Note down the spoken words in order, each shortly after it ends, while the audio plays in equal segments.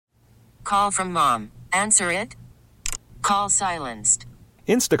Call from mom. Answer it. Call silenced.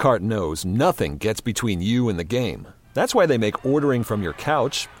 Instacart knows nothing gets between you and the game. That's why they make ordering from your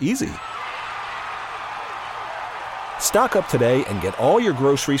couch easy. Stock up today and get all your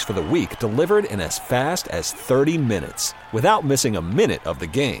groceries for the week delivered in as fast as 30 minutes without missing a minute of the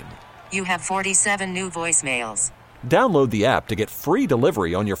game. You have 47 new voicemails. Download the app to get free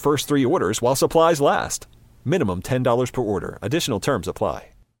delivery on your first 3 orders while supplies last. Minimum $10 per order. Additional terms apply.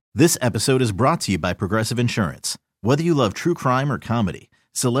 This episode is brought to you by Progressive Insurance. Whether you love true crime or comedy,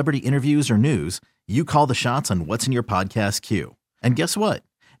 celebrity interviews or news, you call the shots on what's in your podcast queue. And guess what?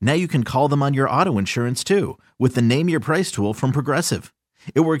 Now you can call them on your auto insurance too with the Name Your Price tool from Progressive.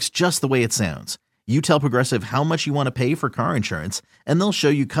 It works just the way it sounds. You tell Progressive how much you want to pay for car insurance, and they'll show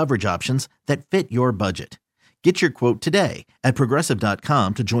you coverage options that fit your budget. Get your quote today at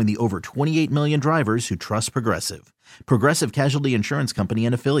Progressive.com to join the over 28 million drivers who trust Progressive. Progressive Casualty Insurance Company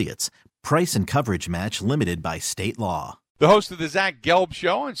and Affiliates. Price and coverage match limited by state law. The host of the Zach Gelb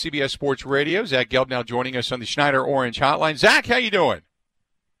Show on CBS Sports Radio. Zach Gelb now joining us on the Schneider Orange Hotline. Zach, how you doing?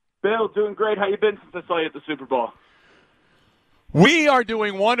 Bill, doing great. How you been since I saw you at the Super Bowl? We are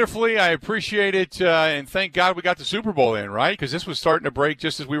doing wonderfully. I appreciate it, and thank God we got the Super Bowl in, right? Because this was starting to break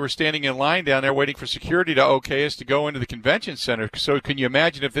just as we were standing in line down there waiting for security to okay us to go into the convention center. So can you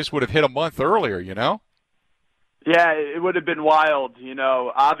imagine if this would have hit a month earlier, you know? Yeah, it would have been wild. You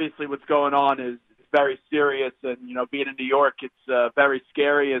know, obviously what's going on is very serious, and, you know, being in New York, it's very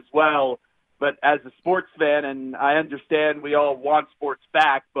scary as well. But as a sports fan, and I understand we all want sports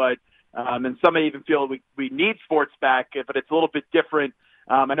back, but and some may even feel we need sports back, but it's a little bit different.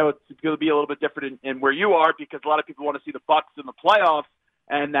 I know it's going to be a little bit different in where you are, because a lot of people want to see the Bucs in the playoffs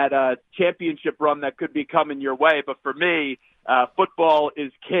and that championship run that could be coming your way. But for me, football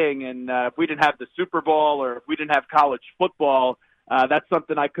is king, and if we didn't have the Super Bowl or if we didn't have college football, that's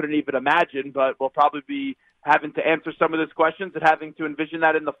something I couldn't even imagine. But we'll probably be having to answer some of those questions and having to envision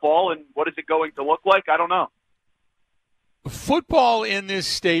that in the fall. And what is it going to look like? I don't know. Football in this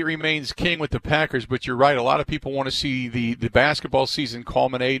state remains king with the Packers, but you're right. A lot of people want to see the basketball season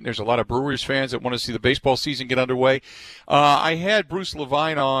culminate, and there's a lot of Brewers fans that want to see the baseball season get underway. I had Bruce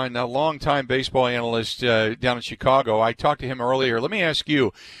Levine on, a longtime baseball analyst down in Chicago. I talked to him earlier. Let me ask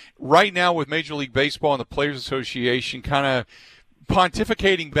you, right now with Major League Baseball and the Players Association kind of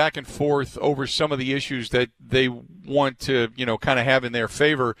pontificating back and forth over some of the issues that they want to, you know, kind of have in their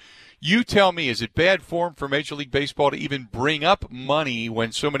favor, you tell me, is it bad form for Major League Baseball to even bring up money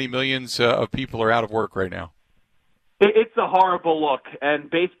when so many millions of people are out of work right now? It's a horrible look, and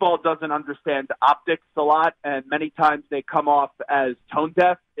baseball doesn't understand optics a lot, and many times they come off as tone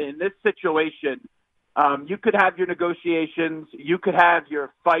deaf. In this situation, you could have your negotiations, you could have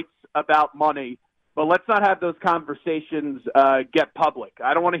your fights about money, but let's not have those conversations get public.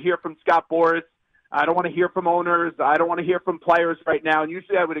 I don't want to hear from Scott Boras. I don't want to hear from owners. I don't want to hear from players right now. And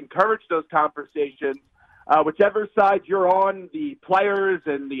usually I would encourage those conversations, whichever side you're on, the players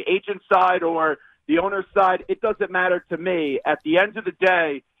and the agent side or the owner's side. It doesn't matter to me. At the end of the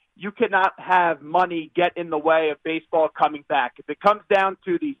day, you cannot have money get in the way of baseball coming back. If it comes down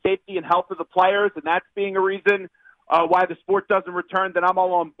to the safety and health of the players, and that's being a reason why the sport doesn't return, then I'm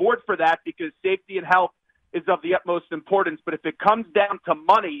all on board for that, because safety and health is of the utmost importance. But if it comes down to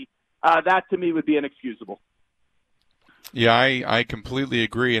money, that to me would be inexcusable. Yeah, I completely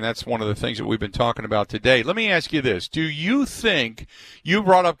agree, and that's one of the things that we've been talking about today. Let me ask you this. Do you think, you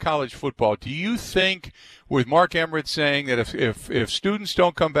brought up college football, do you think with Mark Emmert saying that if students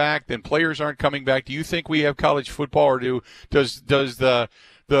don't come back, then players aren't coming back, do you think we have college football, or does the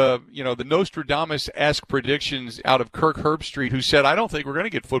Nostradamus-esque predictions out of Kirk Herbstreit, who said, I don't think we're going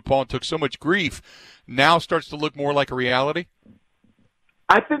to get football and took so much grief, now starts to look more like a reality?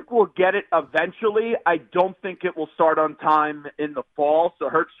 I think we'll get it eventually. I don't think it will start on time in the fall. So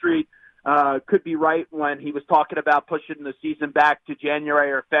Herbstreit could be right when he was talking about pushing the season back to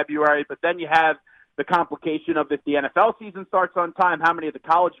January or February. But then you have the complication of, if the NFL season starts on time, how many of the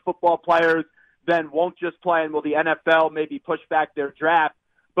college football players then won't just play, and will the NFL maybe push back their draft?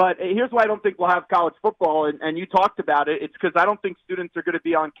 But here's why I don't think we'll have college football, and you talked about it. It's because I don't think students are going to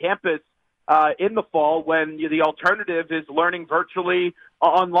be on campus in the fall when the alternative is learning virtually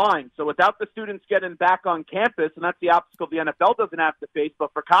online. So without the students getting back on campus, and that's the obstacle the NFL doesn't have to face,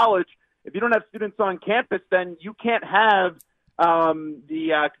 but for college, if you don't have students on campus, then you can't have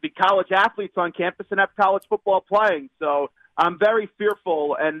the college athletes on campus and have college football playing. So I'm very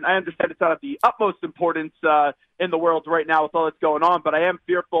fearful, and I understand it's not of the utmost importance in the world right now with all that's going on, but I am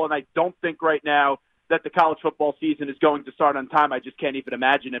fearful, and I don't think right now that the college football season is going to start on time. I just can't even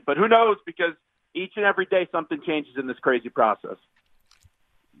imagine it. But who knows, because each and every day something changes in this crazy process.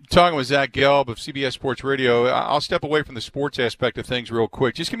 Talking with Zach Gelb of CBS Sports Radio. I'll step away from the sports aspect of things real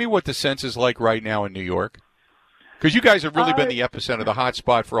quick. Just give me what the sense is like right now in New York. Because you guys have really been the epicenter, the hot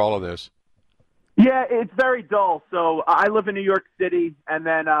spot for all of this. Yeah, it's very dull. So I live in New York City, and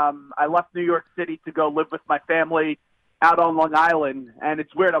then I left New York City to go live with my family out on Long Island. And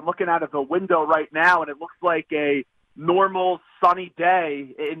it's weird. I'm looking out of a window right now, and it looks like a normal sunny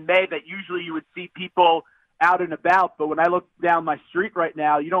day in May that usually you would see people out and about, but when I look down my street right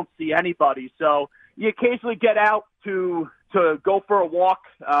now, you don't see anybody. So you occasionally get out to go for a walk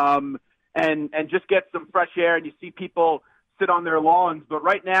and just get some fresh air, and you see people sit on their lawns. But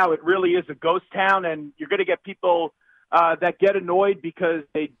right now, it really is a ghost town, and you're going to get people that get annoyed because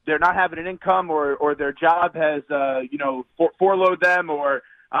they're not having an income or their job has furloughed them or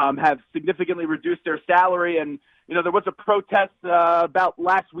have significantly reduced their salary. And there was a protest about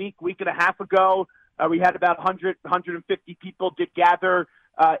last week and a half ago. We had about 150 people did gather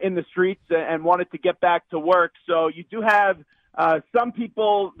in the streets and wanted to get back to work. So you do have some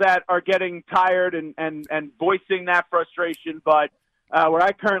people that are getting tired and voicing that frustration. But where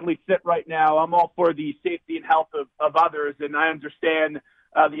I currently sit right now, I'm all for the safety and health of others. And I understand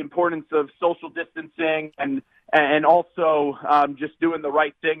the importance of social distancing and also just doing the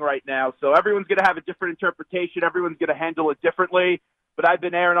right thing right now. So everyone's going to have a different interpretation. Everyone's going to handle it differently. But I've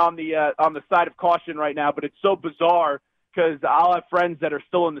been erring on the side of caution right now. But it's so bizarre because I'll have friends that are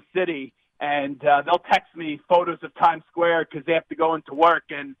still in the city, and they'll text me photos of Times Square because they have to go into work,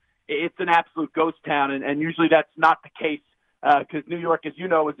 and it's an absolute ghost town. And usually that's not the case because New York, as you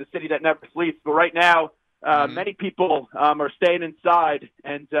know, is a city that never sleeps. But right now, many people are staying inside,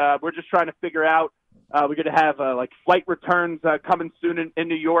 and we're just trying to figure out. We're going to have flight returns coming soon in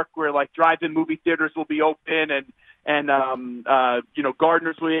New York, where drive-in movie theaters will be open, and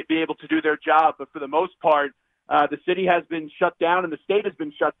gardeners will be able to do their job. But for the most part, the city has been shut down and the state has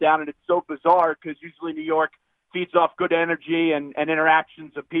been shut down, and it's so bizarre because usually New York feeds off good energy and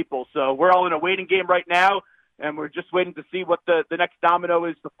interactions of people. So we're all in a waiting game right now, and we're just waiting to see what the next domino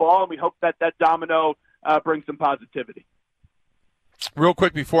is to fall, and we hope that domino brings some positivity. Real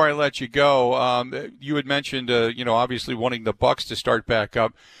quick before I let you go, you had mentioned, obviously wanting the Bucs to start back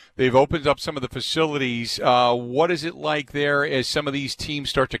up. They've opened up some of the facilities. What is it like there as some of these teams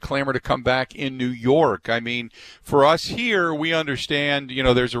start to clamor to come back in New York? I mean, for us here, we understand,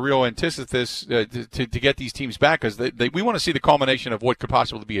 there's a real antithesis to get these teams back because we want to see the culmination of what could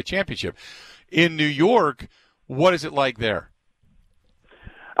possibly be a championship. In New York, what is it like there?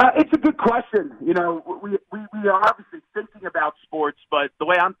 It's a good question. We are obviously thinking about sports, but the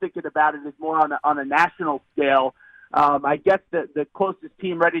way I'm thinking about it is more on a national scale. I guess the closest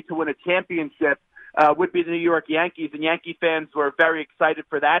team ready to win a championship would be the New York Yankees, and Yankee fans were very excited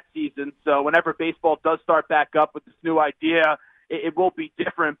for that season. So whenever baseball does start back up with this new idea, it will be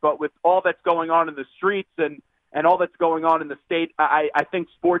different. But with all that's going on in the streets and all that's going on in the state, I think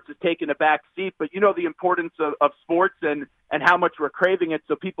sports is taking a back seat. But the importance of sports and how much we're craving it.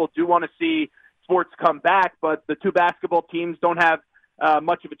 So people do want to see sports come back, but the two basketball teams don't have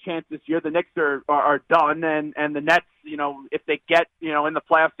much of a chance this year. The Knicks are done, and the Nets, if they get, in the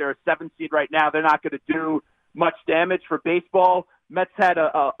playoffs, they're a 7 seed right now. They're not going to do much damage. For baseball, Mets had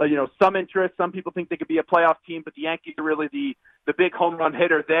some interest. Some people think they could be a playoff team, but the Yankees are really the big home run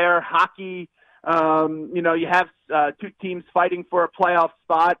hitter there. Hockey, you have two teams fighting for a playoff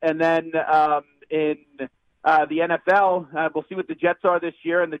spot, and then in the NFL, we'll see what the Jets are this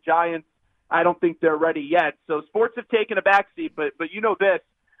year, and the Giants, I don't think they're ready yet. So sports have taken a backseat, but this,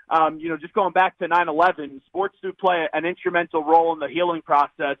 just going back to 9/11, sports do play an instrumental role in the healing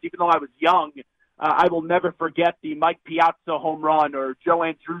process. Even though I was young, I will never forget the Mike Piazza home run or Joe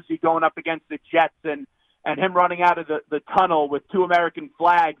Andruzzi going up against the Jets and him running out of the tunnel with two American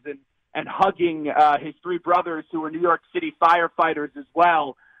flags and hugging his three brothers who were New York City firefighters as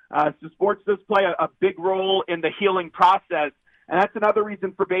well. So sports does play a big role in the healing process, and that's another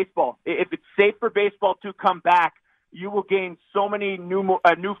reason for baseball. If it's safe for baseball to come back, you will gain so many new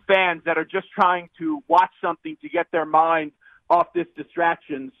fans that are just trying to watch something to get their mind off this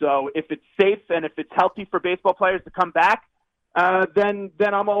distraction. So if it's safe and if it's healthy for baseball players to come back, then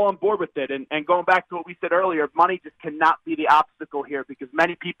I'm all on board with it. And going back to what we said earlier, money just cannot be the obstacle here because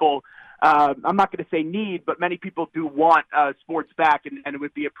many people, I'm not going to say need, but many people do want sports back, and it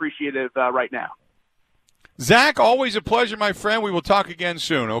would be appreciative right now. Zach, always a pleasure, my friend. We will talk again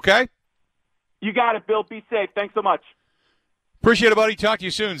soon, okay? You got it, Bill. Be safe. Thanks so much. Appreciate it, buddy. Talk to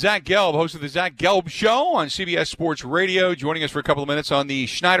you soon. Zach Gelb, host of the Zach Gelb Show on CBS Sports Radio, joining us for a couple of minutes on the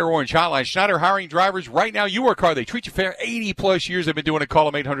Schneider Orange Hotline. Schneider hiring drivers right now. Your car, they treat you fair. 80-plus years they've been doing it.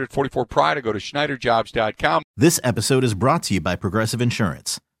 Call them 844-PRIDE or go to SchneiderJobs.com. This episode is brought to you by Progressive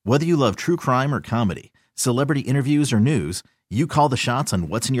Insurance. Whether you love true crime or comedy, celebrity interviews or news, you call the shots on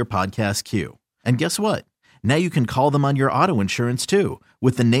what's in your podcast queue. And guess what? Now you can call them on your auto insurance too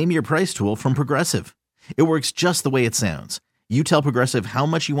with the Name Your Price tool from Progressive. It works just the way it sounds. You tell Progressive how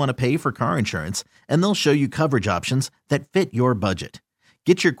much you want to pay for car insurance, and they'll show you coverage options that fit your budget.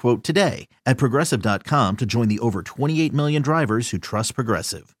 Get your quote today at Progressive.com to join the over 28 million drivers who trust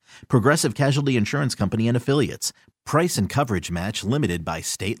Progressive. Progressive Casualty Insurance Company and Affiliates. Price and coverage match limited by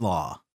state law.